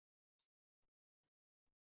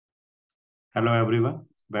Hello everyone,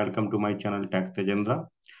 welcome to my channel Tech Tejendra,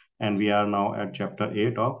 and we are now at chapter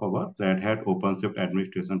 8 of our RedHat OpenShift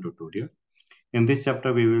administration tutorial. In this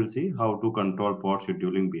chapter, we will see how to control pod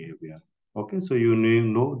scheduling behavior. Okay, so you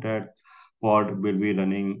know that pod will be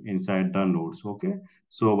running inside the nodes. Okay,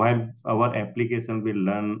 so while our application will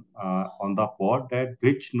learn on the pod that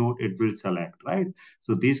which node it will select, right?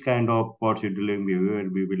 So this kind of pod scheduling behavior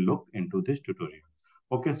we will look into this tutorial.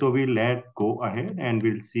 Okay, so we let go ahead and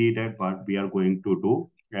we'll see that what we are going to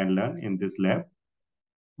do and learn in this lab.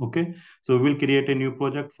 Okay, so we'll create a new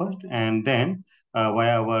project first and then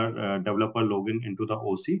via our developer login into the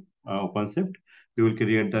OC OpenShift, we will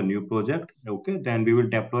create the new project. Okay, then we will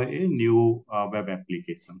deploy a new web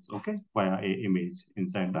applications. Okay, via a image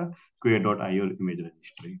inside the query.io image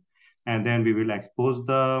registry. And then we will expose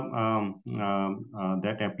the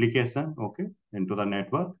that application, okay, into the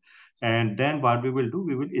network. And then what we will do,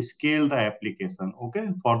 we will scale the application, okay,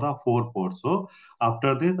 for the 4 ports. So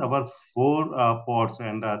after this, our 4 pods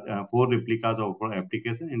and the 4 replicas of our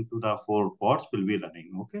application into the 4 pods will be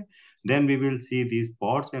running. Okay. Then we will see these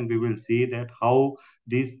pods and we will see that how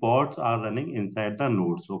these pods are running inside the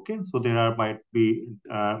nodes. Okay. So there are might be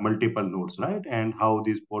multiple nodes, right? And how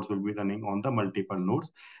these pods will be running on the multiple nodes.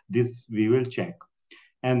 This we will check,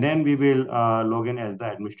 and then we will log in as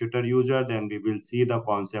the administrator user. Then we will see the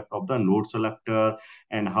concept of the node selector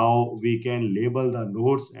and how we can label the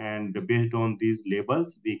nodes, and based on these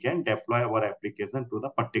labels we can deploy our application to the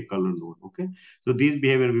particular node. Okay, so these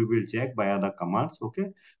behavior we will check via the commands.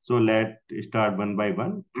 Okay, so let's start one by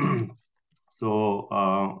one. So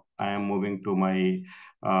I am moving to my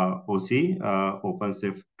OC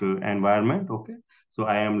OpenShift environment. Okay. So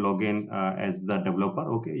I am logging as the developer.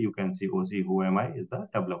 Okay. You can see OC who am I is the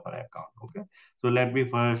developer account. Okay. So let me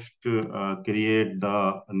first create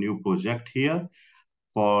the new project here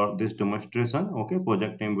for this demonstration. Okay.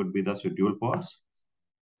 Project name would be the schedule pods.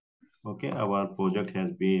 Okay. Our project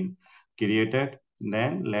has been created.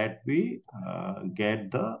 Then let me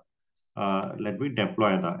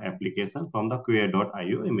deploy the application from the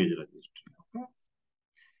query.io image registry. Okay.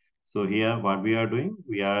 So here what we are doing,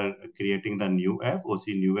 we are creating the new app, OC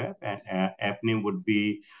new app, and app name would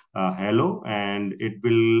be hello, and it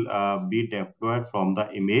will be deployed from the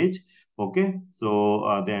image. Okay.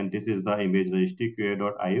 So then this is the image registry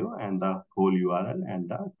query.io and the whole URL and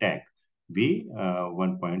the tag v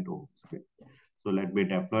 1.0. Okay. So let me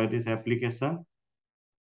deploy this application.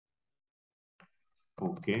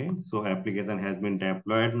 Okay, so application has been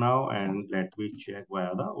deployed now, and let me check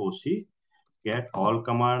via the OC get all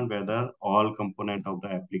command whether all component of the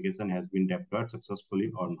application has been deployed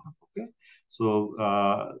successfully or not. Okay, so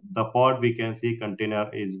the pod we can see container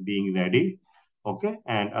is being ready. Okay,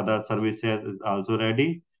 and other services is also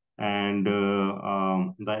ready, and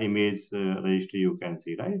the image registry you can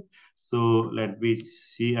see, right? So let me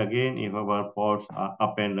see again if our pods are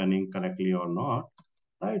up and running correctly or not.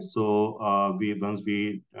 Right. So we once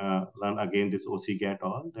we run again this OC get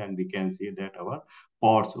all, then we can see that our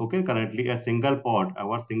pods. Okay, currently a single pod,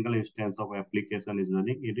 our single instance of application is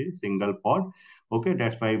running. It is single pod. Okay,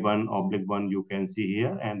 that's why 1/1 you can see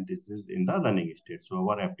here, and this is in the running state. So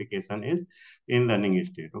our application is in running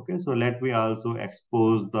state. Okay, so let me also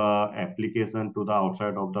expose the application to the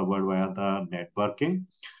outside of the world via the networking.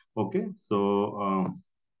 Okay, so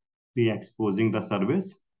be exposing the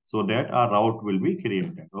service so that a route will be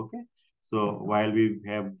created. Okay. So while we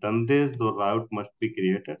have done this, the route must be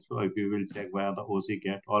created. So if we will check via the OC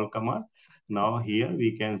get all command, now here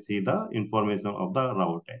we can see the information of the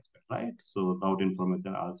route as well, right? So route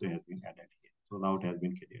information also has been added here. So route has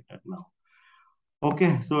been created now.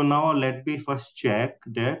 Okay. So now let me first check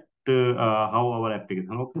that how our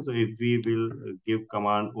application. Okay. So if we will give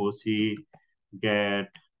command OC get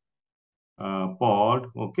pod,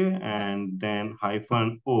 okay, and then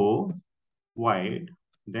 -o wide,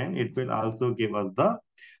 then it will also give us the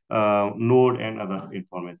node and other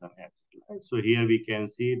information as well, right? So here we can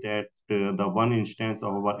see that the one instance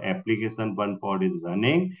of our application, one pod is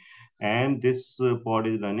running, and this pod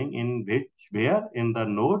is running in where in the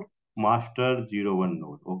node master 01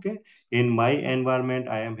 node. Okay, in my environment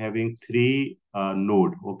I am having 3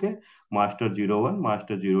 node. Okay, master 01,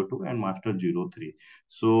 master 02, and master 03.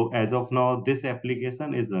 So as of now, this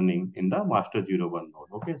application is running in the master 01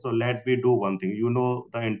 node. Okay, so let me do one thing. You know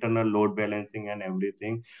the internal load balancing and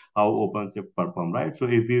everything, how OpenShift perform, right? So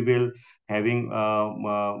if we will having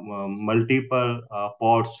multiple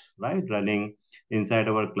pods, right, running inside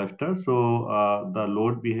our cluster, so the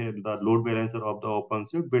load balancer of the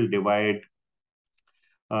OpenShift will divide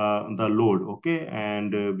the load, okay,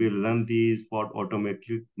 and we'll run these pod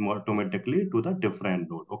automatically to the different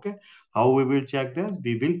node, okay. How we will check this?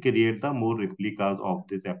 We will create the more replicas of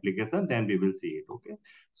this application, then we will see it, okay.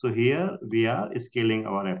 So here we are scaling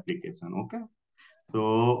our application, okay.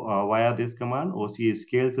 So via this command OC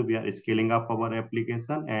scale, so we are scaling up our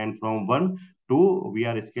application, and from 1 to we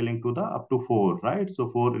are scaling to the up to 4, right? So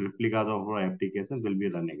 4 replicas of our application will be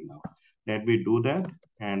running now. Let me do that,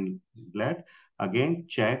 and let again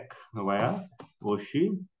check via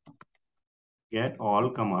OC get all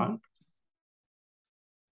command.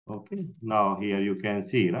 Okay, now here you can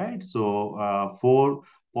see, right? So 4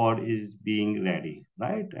 pod is being ready,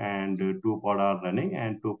 right? And 2 pod are running,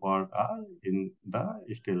 and 2 pod are in the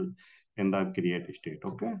still in the create state,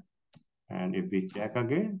 okay? And if we check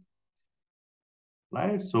again,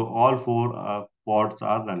 right? So all 4 pods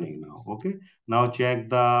are running now, okay? Now check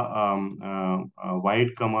the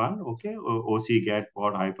wide command, okay? OC get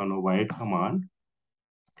pod hyphen o wide command.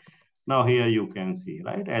 Now here you can see,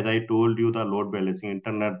 right? As I told you, the load balancing,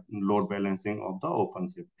 internet load balancing of the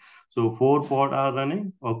OpenShift. So 4 pod are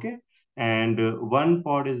running, okay? And 1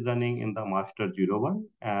 pod is running in the master 01.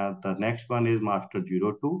 The next one is master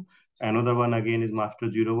 02. Another one again is master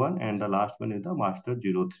 01. And the last one is the master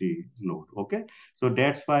 03 node, okay? So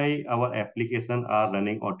that's why our application are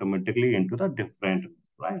running automatically into the different,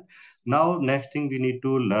 right? Now, next thing we need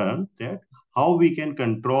to learn that how we can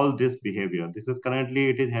control this behavior. This is currently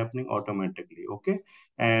it is happening automatically, okay?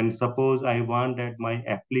 And suppose I want that my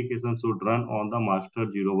application should run on the master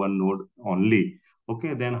 01 node only,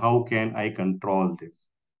 okay? Then how can I control this,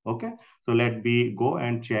 okay? So let me go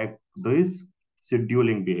and check this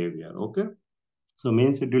scheduling behavior, okay? So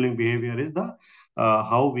main scheduling behavior is the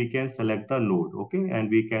how we can select the node, okay? And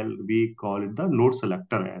we call it the node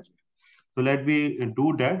selector as well. So let me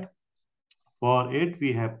do that. For it,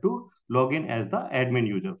 we have to log in as the admin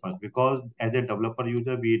user first, because as a developer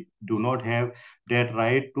user, we do not have that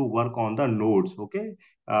right to work on the nodes. Okay.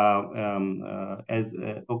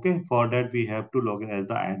 Okay, for that we have to log in as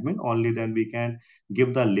the admin. Only then we can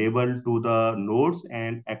give the label to the nodes,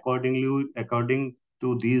 and according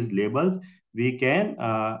to these labels, we can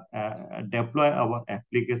deploy our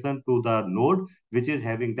application to the node which is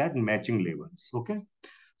having that matching labels. Okay.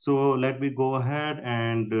 So let me go ahead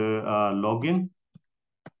and log in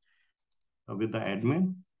with the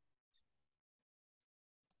admin.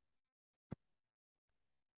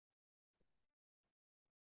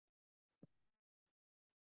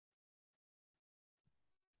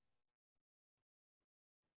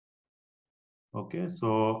 Okay,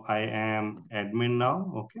 so I am admin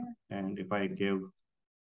now. Okay, and if I give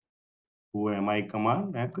who am I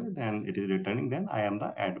command, okay, then it is returning, then I am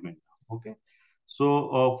the admin. Okay,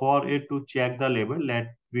 so for it to check the label,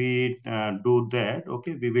 let we do that.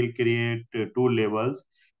 Okay, we will create 2 labels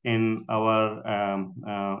in our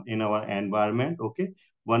environment. Okay,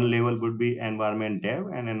 one label would be environment dev,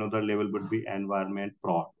 and another label would be environment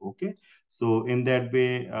prod. Okay, so in that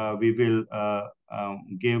way, we will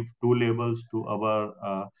give 2 labels to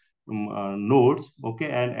our nodes. Okay,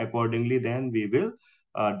 and accordingly, then we will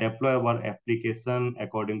deploy our application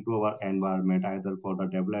according to our environment, either for the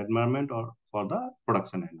development environment or for the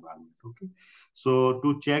production environment. Okay. So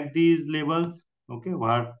to check these labels, okay,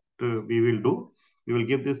 what we will do, we will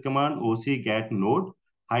give this command OC get node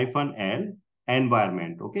hyphen L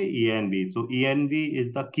environment, okay, env. So env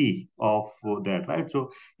is the key of that, right?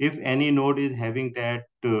 So if any node is having that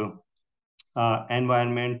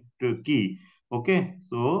environment key, okay,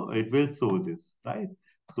 so it will show this, right?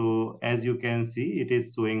 So as you can see, it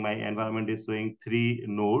is showing, my environment is showing 3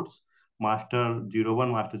 nodes, master 01,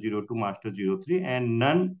 master 02, master 03, and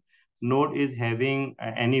none node is having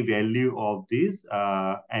any value of this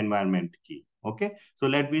environment key. Okay, so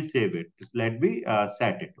let me save it, let me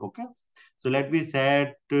set it. Okay, so let me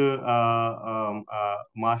set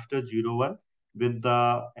master 01 with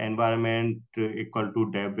the environment equal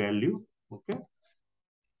to dev value. Okay,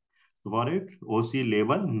 for it, OC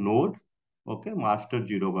label node, okay, master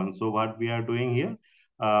 01. So what we are doing here,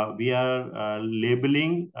 we are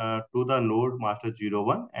labeling to the node master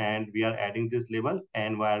 01, and we are adding this label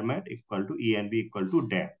environment equal to env equal to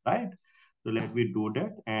dev, right? So let me do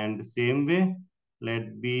that, and same way,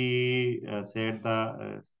 let me set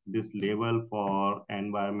the this label for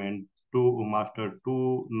environment to master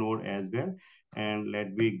 2 node as well, and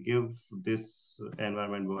let me give this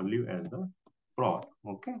environment value as the prod.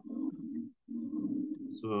 Okay,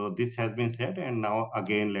 so this has been set, and now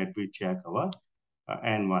again let me check our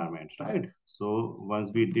environment, right? So once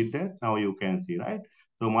we did that, now you can see, right?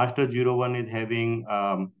 So master 01 is having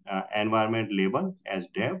environment label as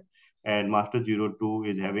dev, and master 02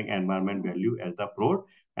 is having environment value as the prod,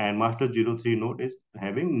 and master 03 node is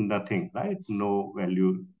having nothing, right? No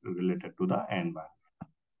value related to the environment.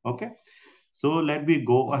 Okay. So let me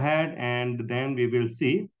go ahead and then we will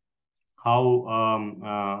see how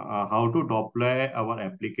to deploy our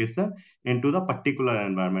application into the particular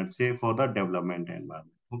environment, say for the development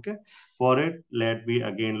environment. Okay. For it, let me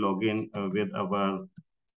again log in with our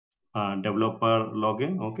developer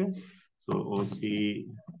login. Okay. So OC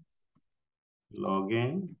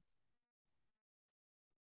login.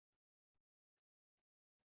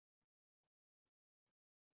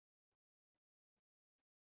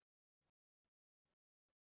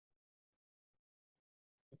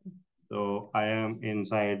 So I am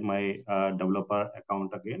inside my developer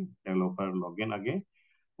account again, developer login again.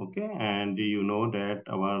 Okay, and you know that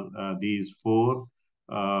our these four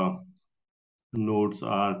uh, nodes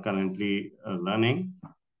are currently running.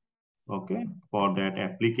 Okay, for that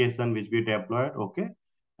application which we deployed. Okay,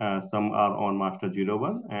 some are on master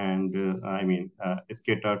 01 and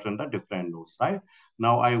scattered on the different nodes, right?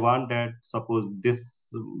 Now I want that, suppose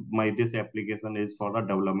this application is for the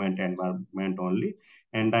development environment only,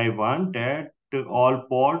 and I want that all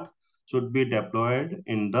pod should be deployed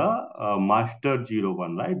in the master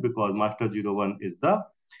 01, right? Because master 01 is the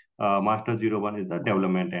master 01 is the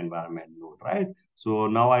development environment node, right? So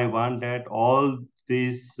now I want that all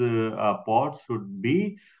these pods should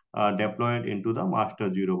be deployed into the master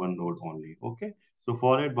 01 node only. Okay. So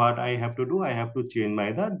for it, what I have to do, I have to change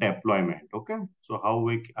my the deployment. Okay. So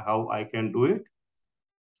how I can do it?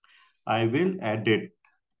 I will edit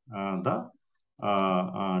the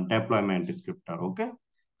deployment descriptor. Okay,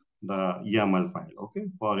 the YAML file. Okay,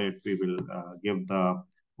 for it we will give the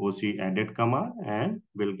OC edit command and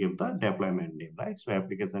we'll give the deployment name, right? So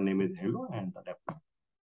application name is hello and the deployment.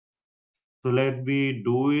 So let me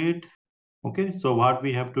do it. Okay, so what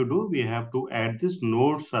we have to do, we have to add this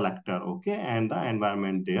node selector, okay, and the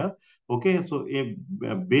environment there. Okay, so if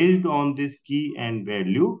based on this key and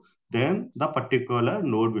value, then the particular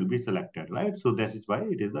node will be selected, right? So that is why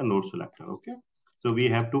it is the node selector, okay. So we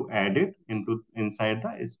have to add it into inside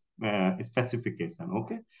the specification,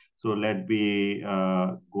 okay. So let me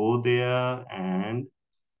go there and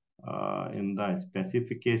in the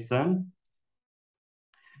specification,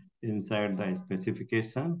 inside the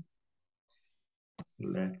specification,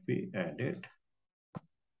 let me add it,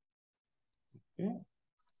 okay.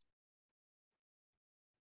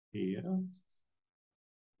 Here,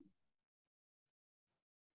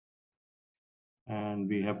 and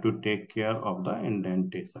we have to take care of the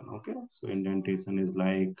indentation. Okay, so indentation is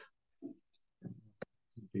like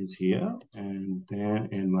is here, and then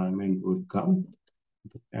environment would come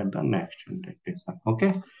at the next indentation.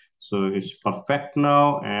 Okay, so it's perfect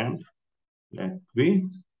now, and let me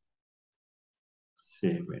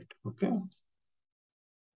save it. Okay,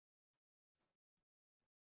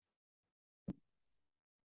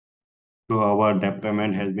 so our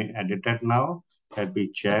deployment has been edited now. Let me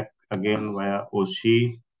check again via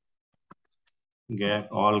OC get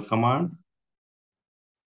all command.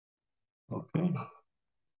 Okay,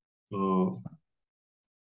 so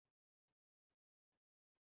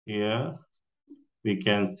here we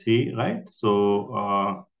can see, right?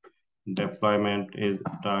 So deployment is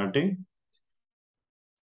starting.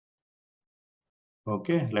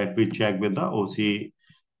 Okay, let me check with the OC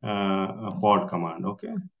pod command.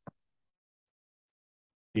 Okay,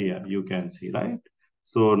 here you can see, right?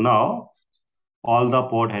 So now all the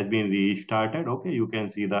pod has been restarted. Okay, you can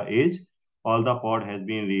see the age. All the pod has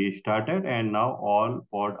been restarted, and now all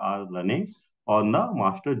pod are running on the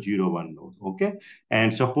master 01 node. Okay,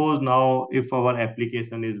 and suppose now if our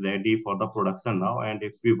application is ready for the production now, and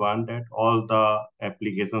if we want that all the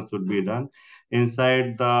applications should be done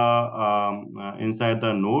inside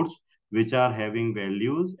the nodes which are having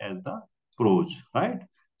values as the pros, right?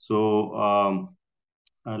 So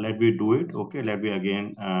let me do it. Okay, let me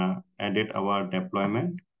again edit our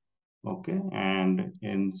deployment. Okay, and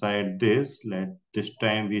inside this, this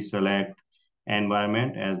time we select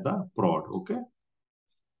environment as the prod. Okay,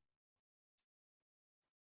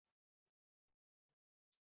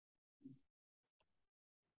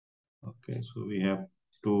 okay, so we have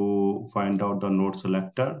to find out the node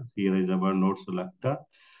selector. Here is our node selector.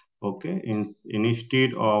 Okay,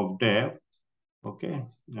 instead of dev, okay,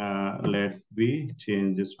 let me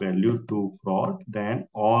change this value to prod. Then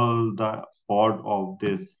all the pod of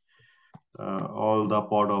this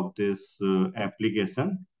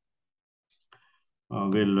application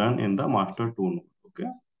will run in the master 2 node. Okay,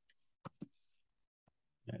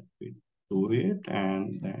 let me do it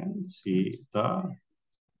and then see the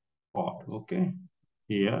pod. Okay,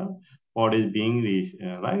 here pod is being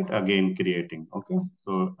right again creating. Okay,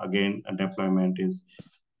 so again a deployment is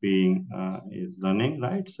being is running,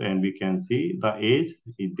 right? So and we can see the age,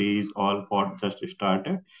 these all pod just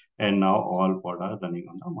started, and now all pod are running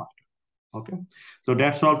on the master. Okay, so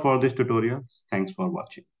that's all for this tutorial. Thanks for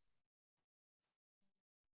watching.